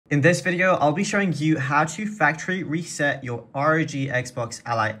In this video, I'll be showing you how to factory reset your ROG Xbox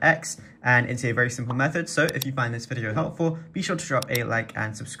Ally X, and it's a very simple method. So if you find this video helpful, be sure to drop a like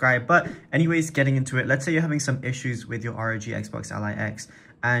and subscribe. But anyways, getting into it, let's say you're having some issues with your ROG Xbox Ally X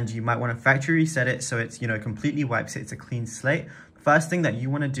and you might want to factory reset it so it's, completely wipes it. It's a clean slate. First thing that you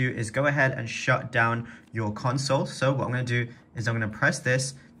want to do is go ahead and shut down your console. So what I'm going to do is I'm going to press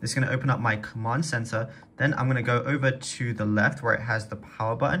this. This is going to open up my command center. Then I'm going to go over to the left where it has the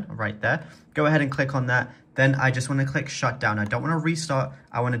power button right there. Go ahead and click on that. Then I just want to click shutdown. I don't want to restart.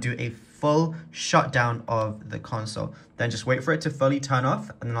 I want to do a full shutdown of the console. Then just wait for it to fully turn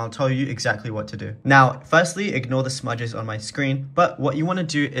off, and then I'll tell you exactly what to do. Now, firstly, ignore the smudges on my screen, but what you want to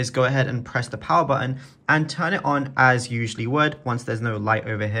do is go ahead and press the power button and turn it on as you usually would once there's no light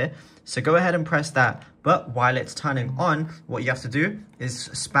over here. So go ahead and press that. But while it's turning on, what you have to do is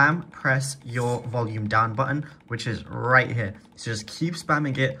spam press your volume down button, which is right here. So just keep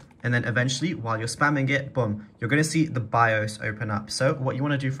spamming it. And then eventually, while you're spamming it, boom, you're going to see the BIOS open up. So what you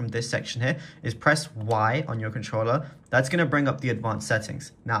want to do from this section here is press Y on your controller. That's going to bring up the advanced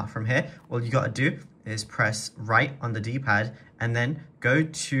settings. Now from here, all you got to do is press right on the D-pad and then go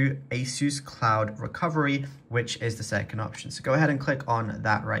to ASUS Cloud Recovery, which is the second option. So go ahead and click on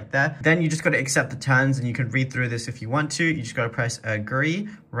that right there. Then you just got to accept the terms, and you can read through this if you want to. You just got to press agree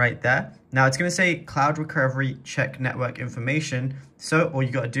right there. Now it's going to say Cloud Recovery, check network information. So all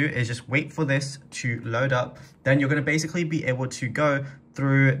you got to do is just wait for this to load up. Then you're going to basically be able to go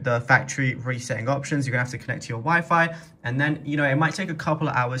through the factory resetting options. You're gonna have to connect to your Wi-Fi, and then it might take a couple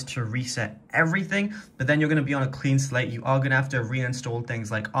of hours to reset everything, but then you're gonna be on a clean slate. You are gonna have to reinstall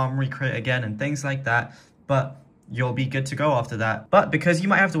things like Armory Crate again and things like that, but you'll be good to go after that. But because you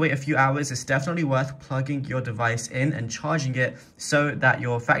might have to wait a few hours, it's definitely worth plugging your device in and charging it so that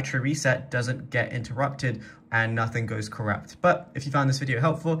your factory reset doesn't get interrupted and nothing goes corrupt. But if you found this video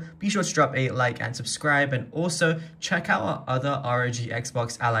helpful, be sure to drop a like and subscribe, and also check out our other ROG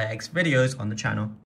Xbox Ally X videos on the channel.